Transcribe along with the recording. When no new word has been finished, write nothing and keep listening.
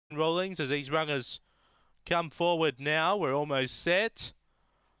Rollings as these runners come forward now. We're almost set.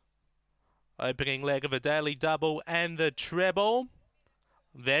 Opening leg of a daily double and the treble.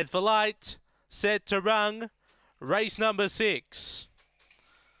 There's the light. Set to run. Race number 6.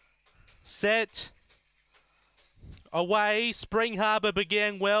 Set. Away, Spring Harbour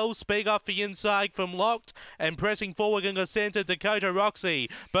began well, speed off the inside from Locked and pressing forward in the centre Dakota Roxy,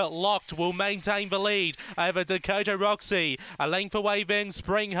 but Locked will maintain the lead over Dakota Roxy. A length away then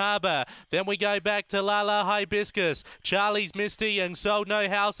Spring Harbour. Then we go back to Lala Hibiscus, Charlie's Misty and Sold No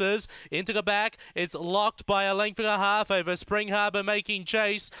Houses. Into the back, it's Locked by a length and a half over Spring Harbour making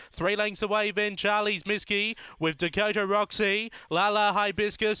chase. 3 lengths away then Charlie's Misty with Dakota Roxy, Lala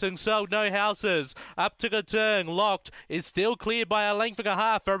Hibiscus and Sold No Houses. Up to the turn, Locked is still cleared by a length and a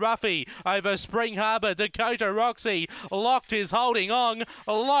half for Ruffy over Spring Harbour. Dakota Roxy. Locked is holding on.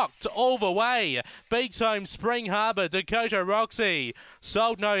 Locked all the way. Beaks home Spring Harbour. Dakota Roxy.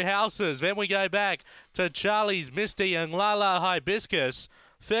 Sold No Houses. Then we go back to Charlie's Misty and Lala Hibiscus.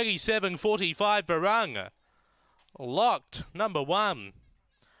 37.45 for rung. Locked, number 1.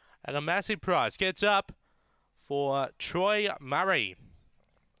 At a massive price. Gets up for Troy Murray.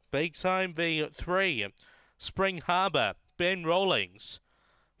 Beaks home V3. Spring Harbour, Ben Rawlings.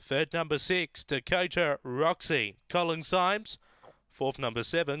 Third, number 6, Dakota Roxy, Colin Symes. Fourth, number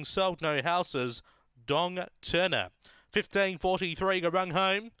 7, Sold No Houses, Dong Turner. 15.43 to run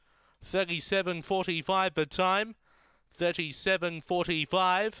home. 37.45 the time.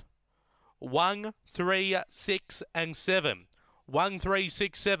 37.45. 1, 3, 6 and 7. 1, 3,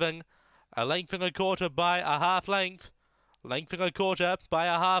 6, 7. A length and a quarter by a half length. Length and a quarter by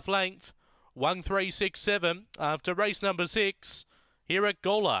a half length. 1, 3, 6, 7 after race number 6 here at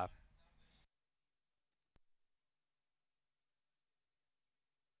Gawler.